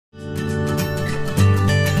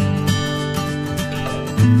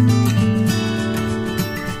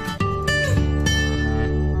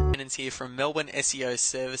here from Melbourne SEO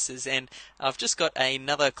Services, and I've just got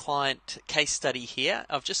another client case study here.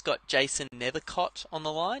 I've just got Jason Nethercott on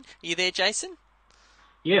the line. Are you there, Jason?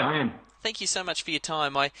 Yeah, I am. Thank you so much for your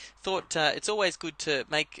time. I thought it's always good to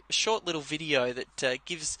make a short little video that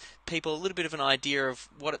gives people a little bit of an idea of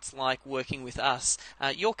what it's like working with us.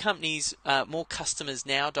 Your company's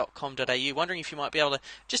morecustomersnow.com.au. Wondering if you might be able to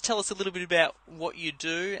just tell us a little bit about what you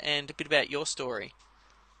do and a bit about your story.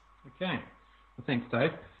 Okay. Well, thanks,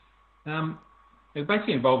 Dave. We're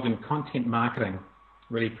basically involved in content marketing,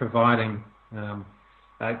 really providing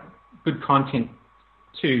good content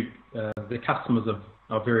to the customers of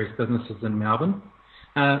various businesses in Melbourne.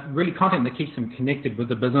 Really content that keeps them connected with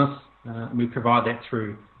the business. We provide that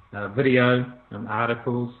through video and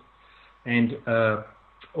articles, and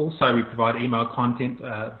also we provide email content,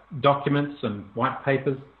 documents and white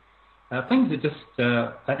papers, things that just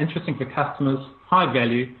are interesting for customers, high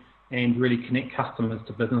value, and really connect customers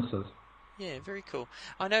to businesses. Yeah, very cool.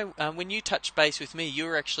 I know when you touched base with me, you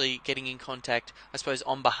were actually getting in contact, I suppose,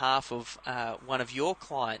 on behalf of one of your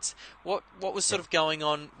clients. What was sort of going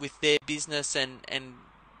on with their business, and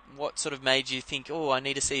what sort of made you think, oh, I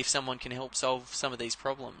need to see if someone can help solve some of these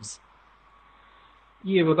problems?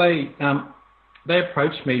 Yeah, well, they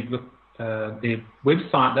approached me with their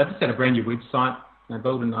website. They just had a brand new website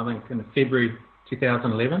built in, I think, in February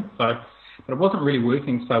 2011. But it wasn't really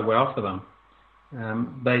working so well for them.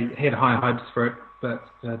 They had high hopes for it, but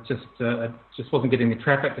just wasn't getting the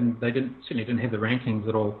traffic, and they certainly didn't have the rankings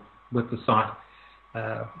at all with the site.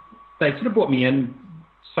 They sort of brought me in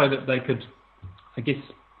so that they could, I guess,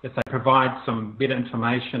 if they provide some better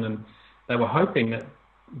information, and they were hoping that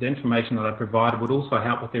the information that I provided would also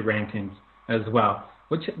help with their rankings as well,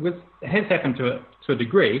 which has happened to a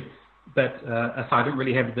degree, but I didn't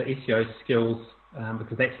really have the SEO skills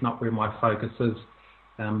because that's not where my focus is.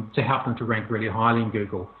 To help them to rank really highly in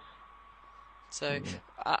Google. So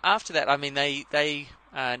after that, I mean, they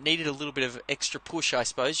needed a little bit of extra push, I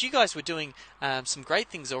suppose. You guys were doing some great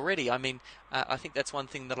things already. I mean, I think that's one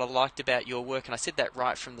thing that I liked about your work, and I said that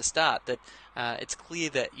right from the start, that it's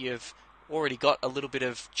clear that you've already got a little bit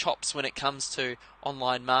of chops when it comes to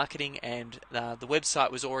online marketing, and the website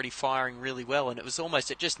was already firing really well, and it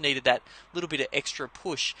just needed that little bit of extra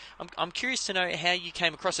push. I'm curious to know how you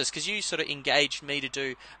came across this, because you sort of engaged me to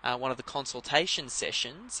do one of the consultation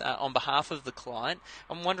sessions on behalf of the client.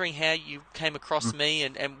 I'm wondering how you came across me,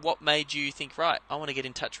 and what made you think, right, I want to get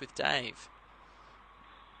in touch with Dave.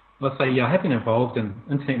 Well, I have been involved in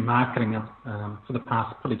internet marketing for the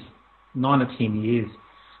past probably 9 or 10 years.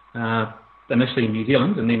 Initially in New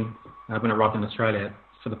Zealand, and then when I arrived in Australia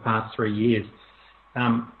for the past 3 years.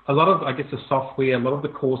 A lot of, I guess, the software, a lot of the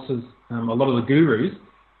courses, a lot of the gurus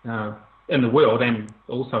in the world and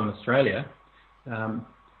also in Australia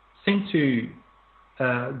seem to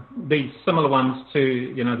be similar ones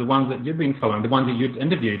to the ones that you've been following, the ones that you'd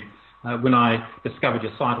interviewed when I discovered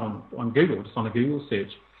your site on Google, just on a Google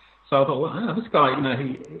search. So I thought, well, this guy,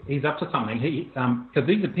 he's up to something. Because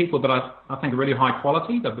these are people that I think are really high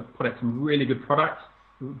quality. They've put out some really good products,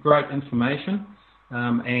 great information,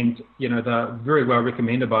 and they're very well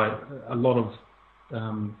recommended by a lot of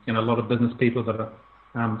business people that are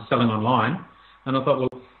selling online. And I thought,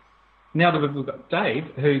 well, now that we've got Dave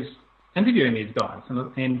who's interviewing these guys, and I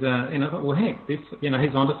thought, well, heck, this, he's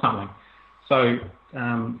onto something. So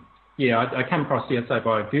I came across CSA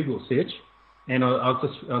by a Google search. And I was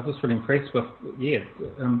just really impressed with, the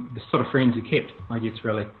sort of friends you kept, I guess,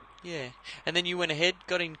 really. Yeah, and then you went ahead,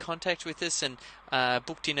 got in contact with us, and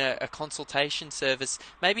booked in a consultation service.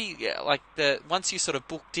 Maybe once you sort of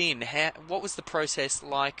booked in, what was the process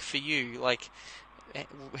like for you? Like,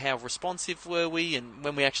 how responsive were we, and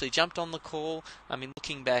when we actually jumped on the call? I mean,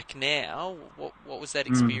 looking back now, what was that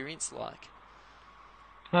experience like?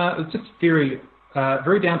 It was just very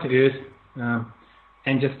down to earth.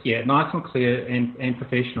 And just, nice and clear and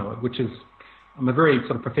professional, which is, I'm a very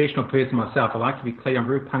sort of professional person myself. I like to be clear. I'm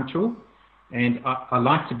very punctual, and I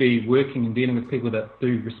like to be working and dealing with people that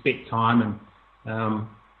do respect time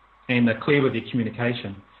and are clear with their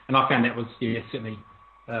communication. And I found that was, certainly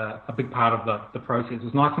a big part of the process. It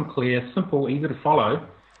was nice and clear, simple, easy to follow,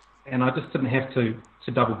 and I just didn't have to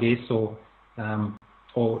double guess or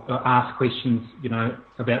ask questions,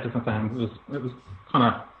 about different things. It was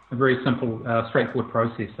kind of a very simple, straightforward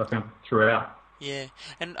process I found throughout. Yeah,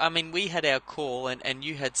 and I mean, we had our call, and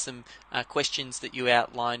you had some questions that you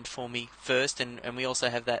outlined for me first, and we also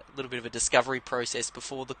have that little bit of a discovery process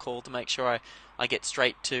before the call to make sure I get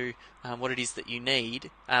straight to what it is that you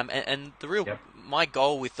need. And the real my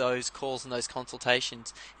goal with those calls and those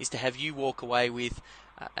consultations is to have you walk away with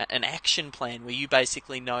an action plan where you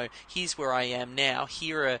basically know, here's where I am now,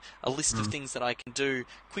 here are a list of things that I can do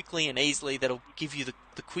quickly and easily that'll give you the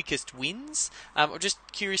quickest wins? I'm just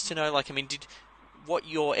curious to know, like, I mean, what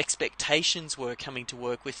your expectations were coming to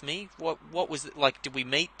work with me. What was it like? Did we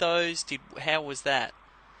meet those? How was that?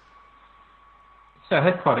 So I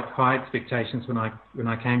had quite high expectations when I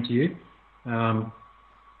came to you,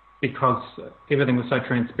 because everything was so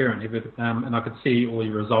transparent, and I could see all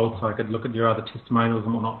your results. I could look at your other testimonials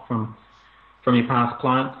and whatnot from your past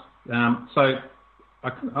clients. So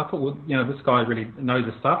I thought, well, this guy really knows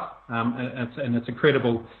his stuff, and it's a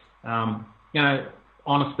credible,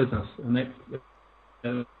 honest business, and that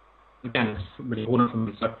again is really important for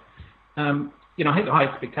me. So I had high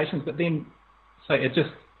expectations, but then it just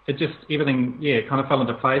everything kind of fell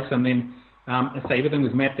into place, and then everything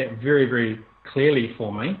was mapped out very, very clearly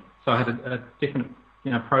for me. So I had a different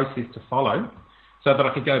process to follow, so that I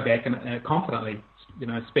could go back and confidently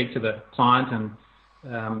speak to the client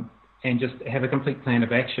and just have a complete plan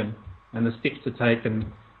of action and the steps to take, and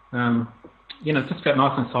just got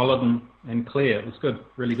nice and solid and clear. It was good,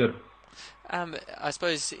 really good. I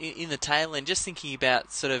suppose in the tail end, just thinking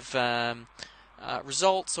about sort of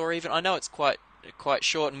results, or even, I know it's quite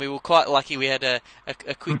short, and we were quite lucky we had a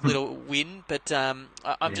quick little win, but I'm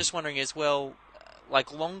just wondering as well,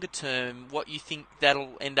 like longer term, what you think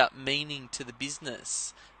that'll end up meaning to the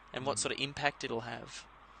business, and what sort of impact it'll have.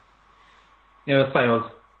 Yeah, I'd say I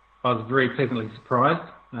was very pleasantly surprised.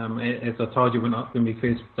 As I told you when we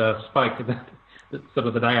first spoke, sort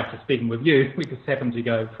of the day after speaking with you, we just happened to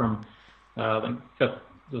go from the 5th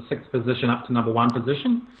or 6th position up to number 1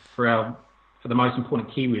 position for the most important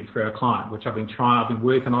keyword for our client, which I've been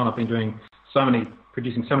working on. I've been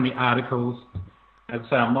producing so many articles. I'd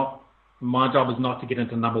say my job is not to get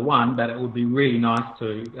into number 1, but it would be really nice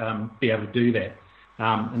to be able to do that.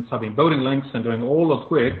 And so I've been building links and doing all this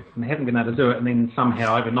work, and haven't been able to do it, and then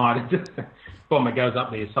somehow overnight it goes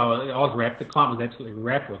up there. So I was wrapped. The client was absolutely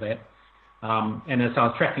wrapped with that. And as I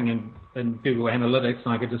was tracking in Google Analytics,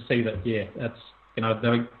 and I could just see that, it's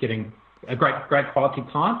they're getting a great quality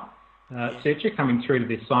client searcher coming through to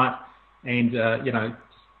their site, and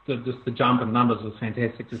just the jump in numbers was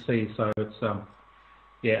fantastic to see. So it's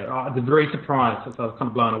I was very surprised. So I was kind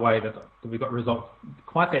of blown away that we got results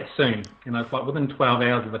quite that soon. It's like within 12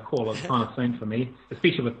 hours of the call. It's kind of soon for me,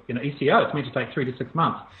 especially with SEO. It's meant to take 3 to 6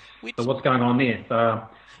 months. So what's going on there? So.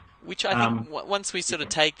 Which I think once we sort of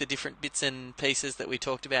take the different bits and pieces that we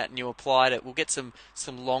talked about and you applied it, we'll get some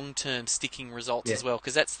long-term sticking results as well,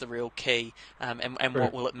 because that's the real key, and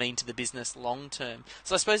what will it mean to the business long-term.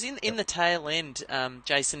 So I suppose in the tail end,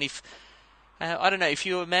 Jason, if I don't know, if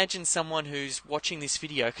you imagine someone who's watching this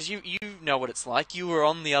video, because you know what it's like, you were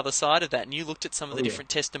on the other side of that, and you looked at some of the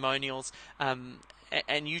different testimonials,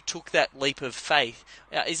 and you took that leap of faith.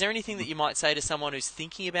 Is there anything that you might say to someone who's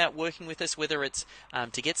thinking about working with us, whether it's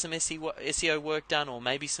to get some SEO work done, or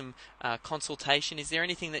maybe some consultation? Is there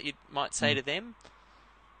anything that you might say to them?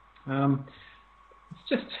 It's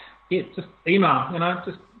just email.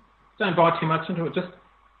 Just don't buy too much into it. Just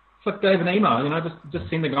flick Dave an email. Just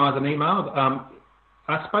send the guys an email.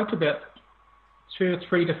 I spoke to about 2 or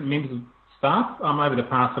 3 different members of staff over the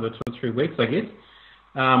past sort of 2 or 3 weeks, I guess.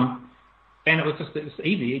 And it was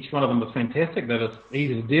easy. Each one of them was fantastic. That it's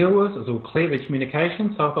easy to deal with. It was all clear, the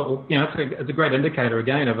communication. So I thought, well, it's a great indicator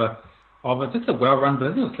again of just a well-run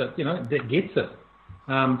business that that gets it.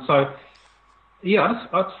 I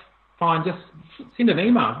just find just send an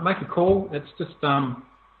email, make a call. It's just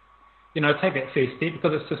take that first step,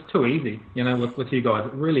 because it's just too easy. With you guys,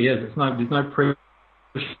 it really is. There's no pressure.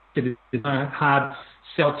 There's no hard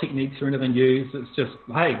sell techniques or anything used. It's just,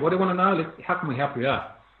 hey, what do you want to know? How can we help you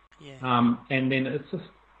out? Yeah. And then it's just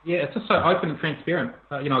so open and transparent.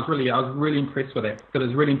 I was really impressed with that, because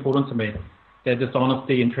it's really important to me. That just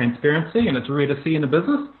honesty and transparency, and it's rare to see in the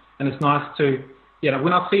business. And it's nice to,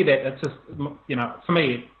 when I see that, it's just, for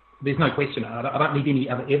me, there's no question. I don't need any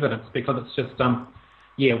other evidence, because it's just,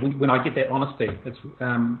 when I get that honesty, it's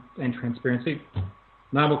and transparency,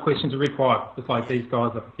 no more questions are required. Just like these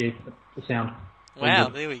guys are, the sound. Wow,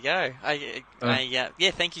 there we go.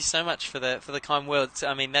 Thank you so much for the kind words.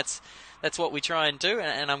 I mean, that's what we try and do,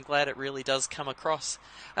 and I'm glad it really does come across.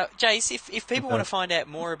 Jace, if people want to find out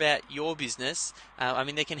more about your business,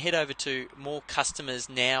 they can head over to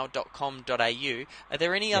morecustomersnow.com.au. Are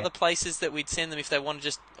there any other places that we'd send them if they want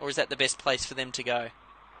to or is that the best place for them to go?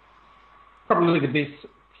 Probably the best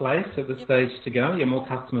place at this stage to go.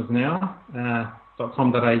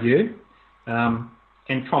 morecustomersnow.com.au.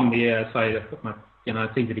 And from there,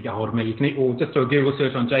 it's easy to get hold of me. You can, or just do a Google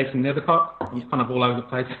search on Jason Nethercott. I'm kind of all over the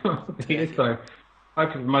place here, so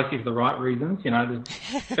hopefully mostly for the right reasons. You know,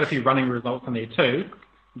 there's got a few running results in there too.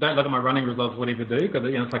 Don't look at my running results, whatever do, because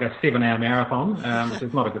it's like a 7-hour marathon, which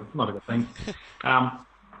is not a good thing.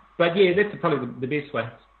 But yeah, that's probably the best way.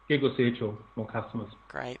 Google search or more customers.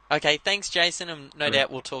 Great. Okay, thanks, Jason, and no Brilliant.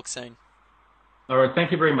 doubt we'll talk soon. All right,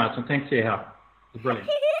 thank you very much, and thanks for your help. It's brilliant.